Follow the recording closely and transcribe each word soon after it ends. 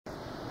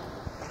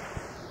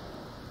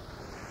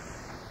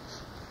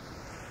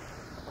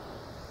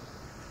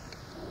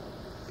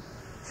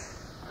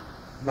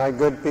My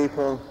good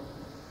people,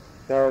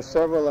 there are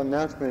several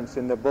announcements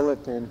in the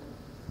bulletin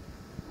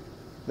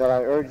that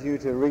I urge you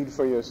to read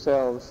for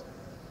yourselves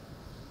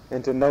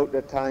and to note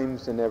the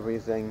times and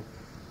everything.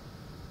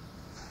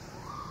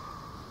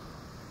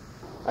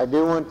 I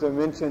do want to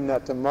mention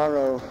that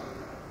tomorrow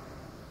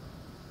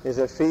is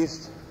a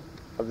feast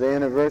of the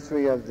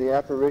anniversary of the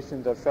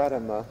apparitions of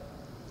Fatima,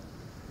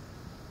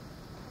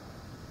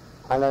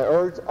 and I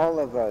urge all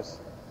of us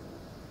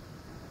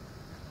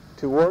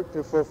to work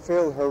to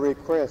fulfill her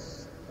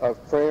requests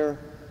of prayer,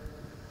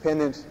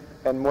 penance,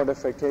 and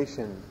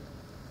mortification.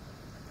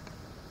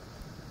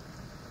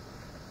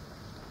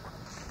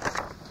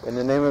 In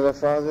the name of the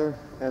Father,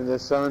 and the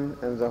Son,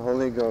 and the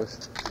Holy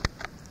Ghost.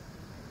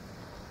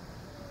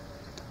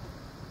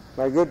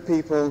 My good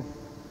people,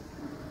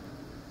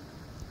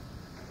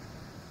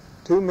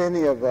 too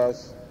many of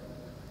us,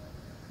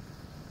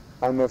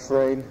 I'm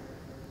afraid,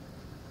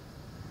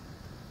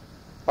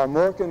 are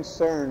more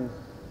concerned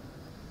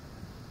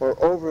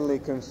or overly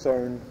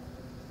concerned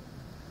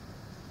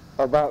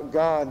about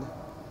God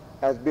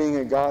as being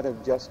a God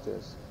of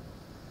justice,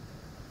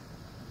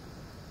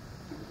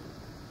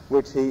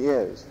 which He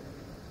is.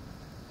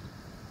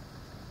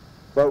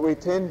 But we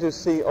tend to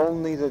see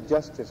only the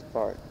justice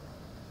part,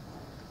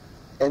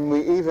 and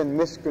we even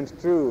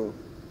misconstrue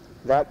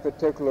that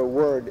particular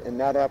word in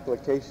that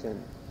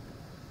application.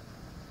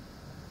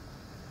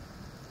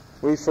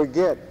 We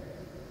forget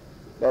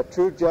that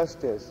true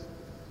justice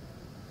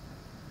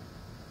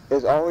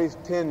is always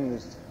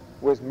tinged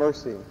with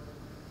mercy.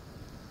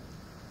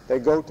 They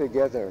go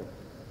together,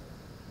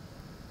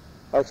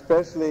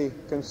 especially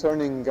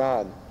concerning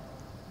God.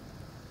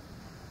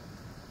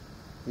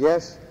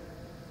 Yes,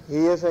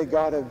 He is a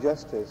God of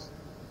justice,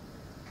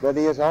 but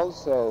He is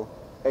also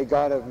a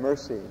God of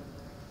mercy.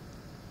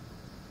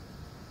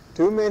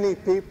 Too many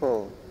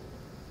people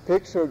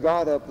picture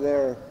God up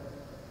there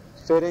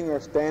sitting or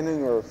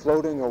standing or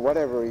floating or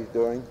whatever He's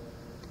doing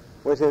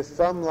with His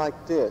thumb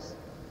like this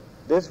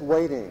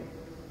waiting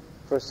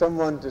for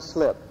someone to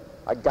slip.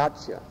 I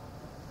gotcha.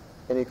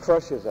 And He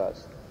crushes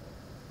us.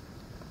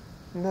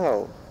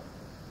 No.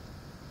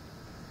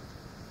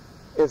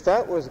 If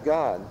that was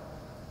God,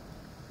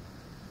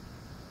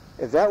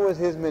 if that was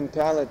His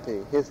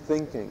mentality, His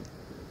thinking,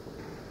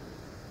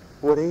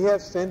 would He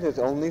have sent His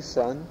only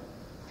Son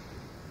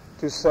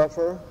to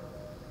suffer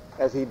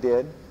as He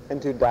did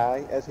and to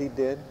die as He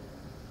did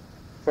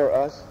for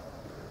us?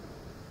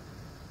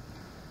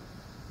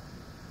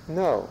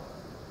 No.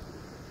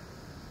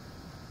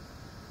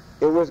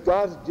 It was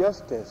God's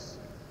justice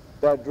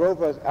that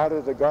drove us out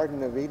of the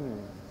Garden of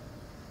Eden.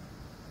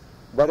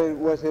 But it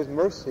was His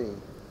mercy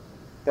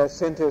that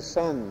sent His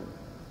Son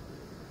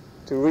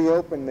to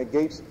reopen the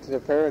gates to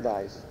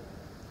paradise,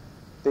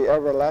 the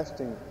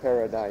everlasting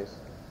paradise.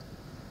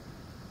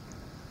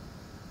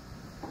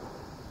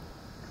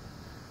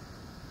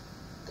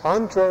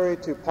 Contrary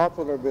to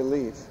popular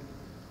belief,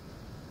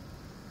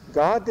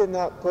 God did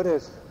not put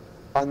us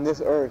on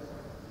this earth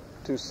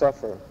to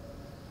suffer.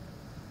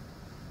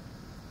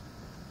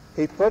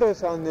 He put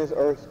us on this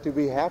earth to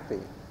be happy.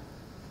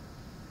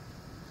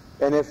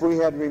 And if we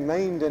had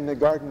remained in the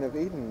Garden of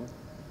Eden,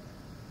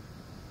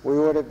 we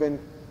would have been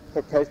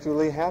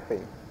perpetually happy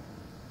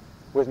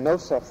with no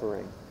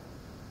suffering.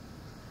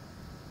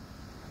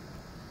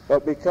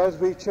 But because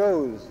we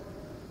chose,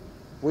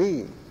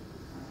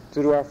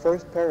 through our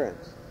first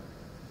parents,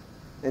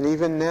 and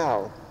even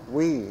now,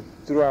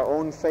 through our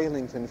own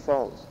failings and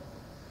faults,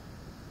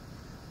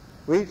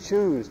 we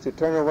choose to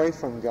turn away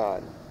from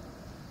God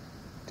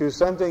to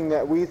something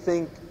that we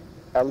think,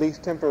 at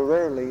least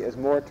temporarily, is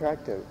more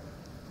attractive.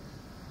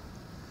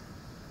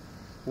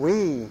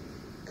 We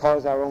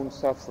cause our own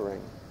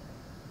suffering.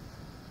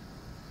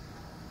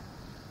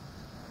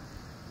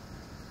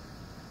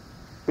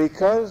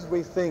 Because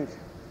we think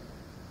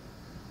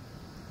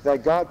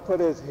that God put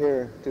us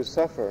here to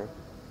suffer,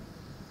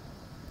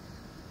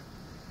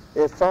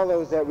 it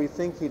follows that we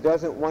think He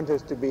doesn't want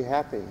us to be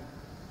happy.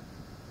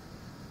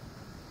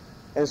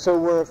 And so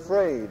we're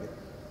afraid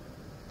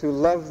to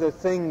love the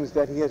things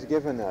that He has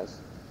given us.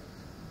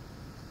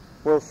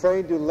 We're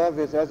afraid to love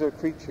His other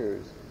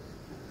creatures.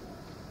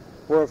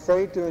 We're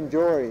afraid to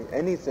enjoy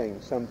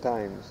anything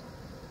sometimes.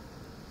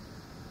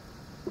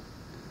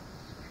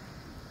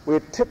 We're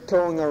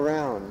tiptoeing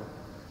around,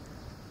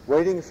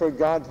 waiting for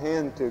God's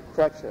hand to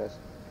clutch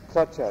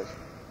us,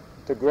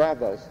 to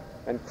grab us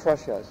and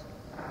crush us.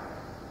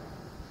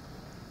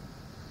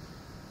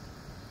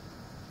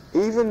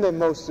 Even the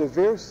most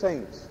severe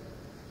saints,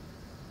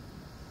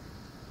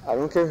 I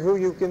don't care who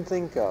you can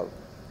think of,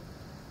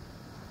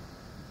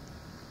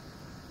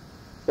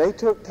 they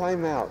took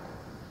time out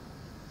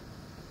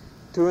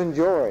to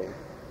enjoy,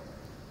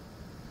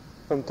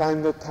 from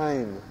time to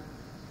time,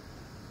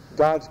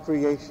 God's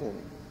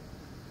creation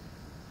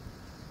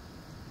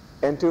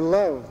and to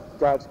love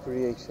God's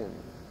creation.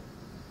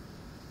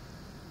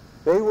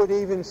 They would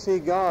even see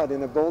God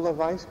in a bowl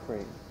of ice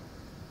cream,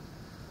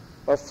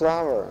 a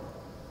flower,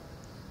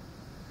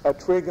 a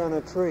twig on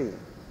a tree.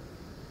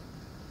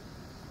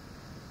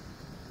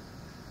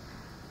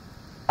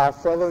 our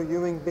fellow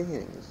human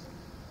beings.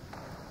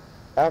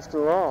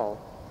 After all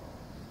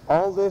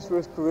this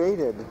was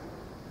created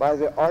by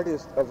the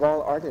artist of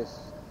all artists.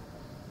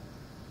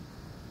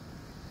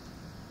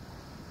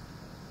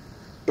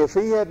 If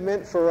he had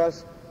meant for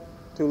us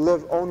to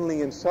live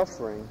only in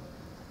suffering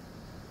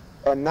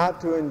and not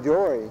to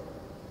enjoy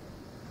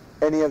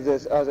any of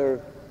this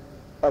other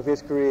of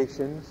his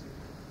creations,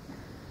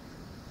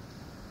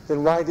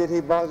 then why did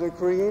he bother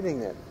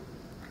creating it?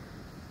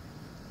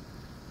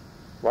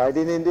 Why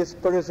didn't he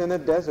just put us in a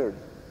desert?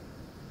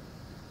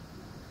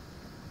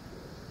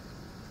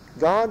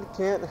 God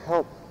can't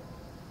help.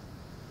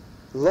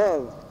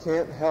 Love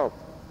can't help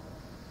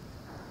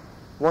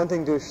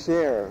wanting to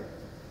share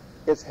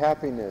its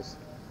happiness,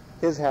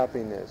 his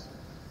happiness,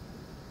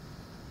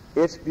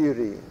 its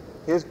beauty,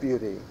 his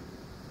beauty.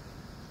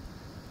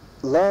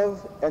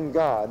 Love and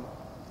God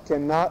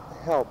cannot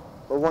help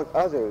but want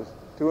others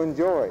to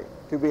enjoy,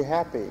 to be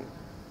happy,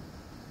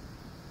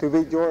 to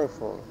be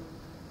joyful.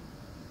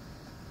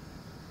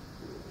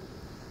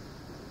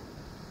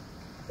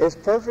 It's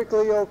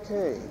perfectly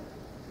okay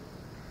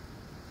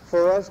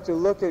for us to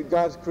look at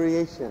God's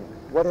creation,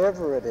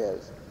 whatever it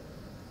is,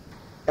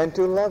 and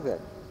to love it,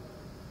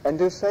 and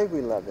to say we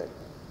love it,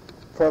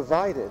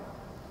 provided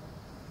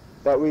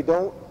that we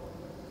don't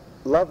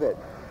love it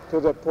to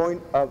the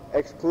point of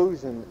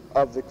exclusion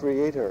of the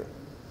Creator.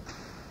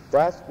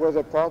 That's where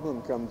the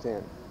problem comes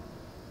in.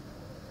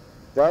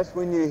 That's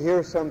when you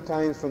hear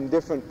sometimes from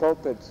different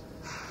pulpits,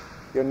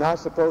 you're not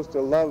supposed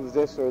to love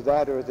this or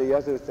that or the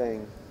other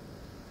thing.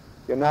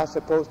 You're not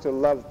supposed to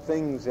love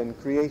things and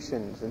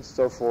creations and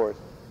so forth.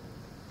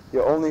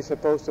 You're only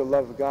supposed to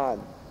love God.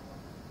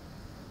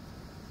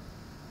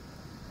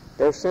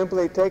 They're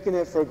simply taking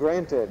it for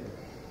granted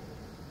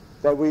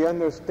that we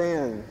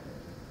understand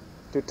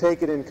to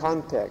take it in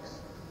context.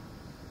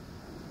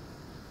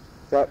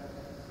 That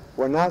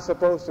we're not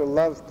supposed to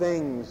love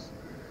things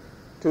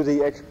to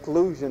the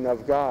exclusion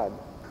of God.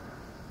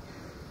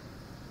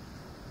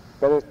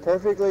 But it's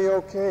perfectly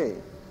okay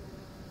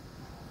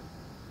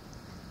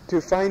to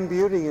find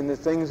beauty in the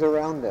things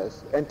around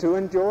us and to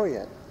enjoy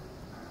it.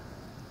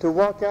 To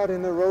walk out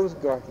in the rose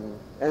garden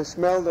and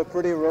smell the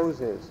pretty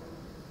roses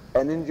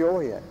and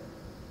enjoy it.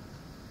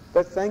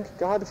 But thank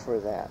God for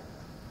that.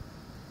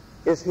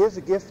 It's His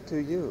gift to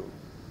you.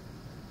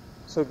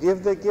 So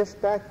give the gift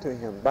back to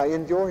Him by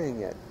enjoying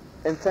it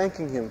and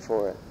thanking Him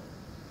for it.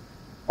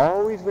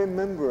 Always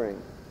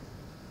remembering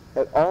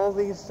that all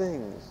these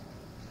things,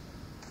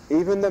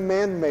 even the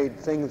man-made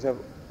things of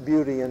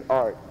beauty and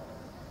art,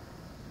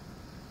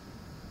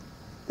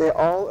 they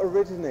all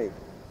originate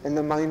in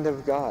the mind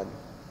of God.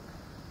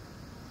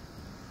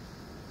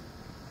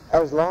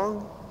 As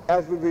long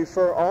as we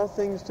refer all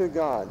things to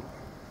God,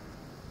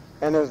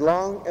 and as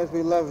long as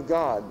we love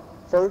God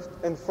first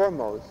and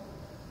foremost,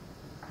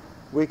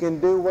 we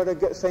can do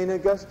what St.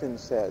 Augustine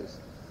says.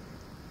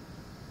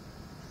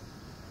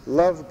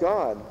 Love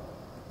God,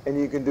 and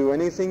you can do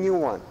anything you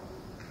want.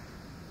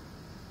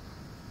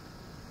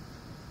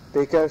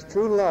 Because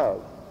true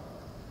love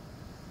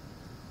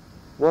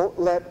won't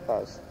let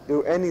us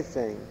do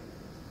anything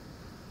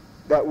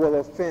that will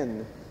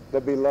offend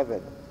the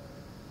beloved.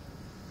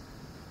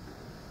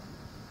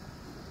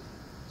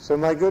 So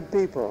my good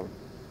people,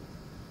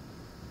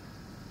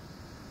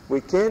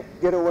 we can't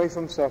get away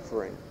from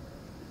suffering.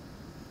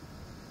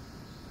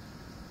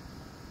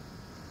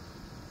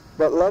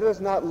 But let us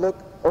not look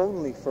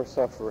only for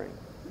suffering.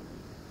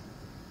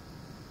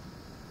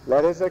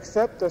 Let us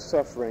accept the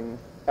suffering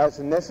as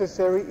a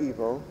necessary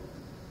evil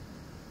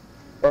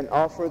and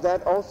offer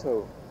that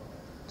also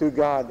to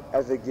God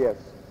as a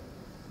gift.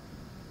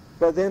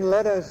 But then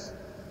let us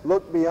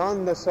look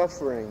beyond the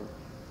suffering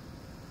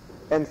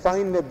and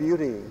find the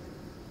beauty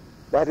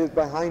that is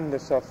behind the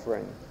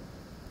suffering,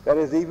 that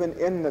is even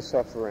in the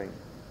suffering.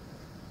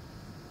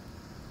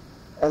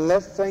 And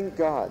let's thank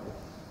God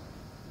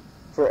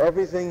for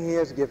everything He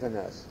has given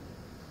us.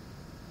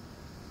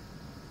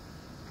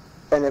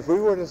 And if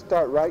we were to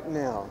start right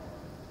now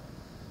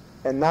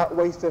and not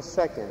waste a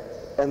second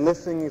and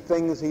listening to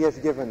things He has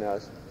given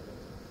us,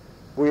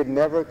 we'd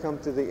never come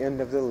to the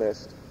end of the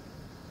list.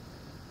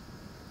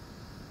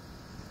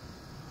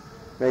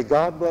 May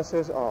God bless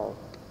us all.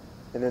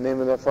 In the name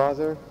of the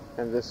Father,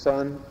 and the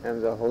Son,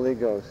 and the Holy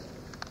Ghost.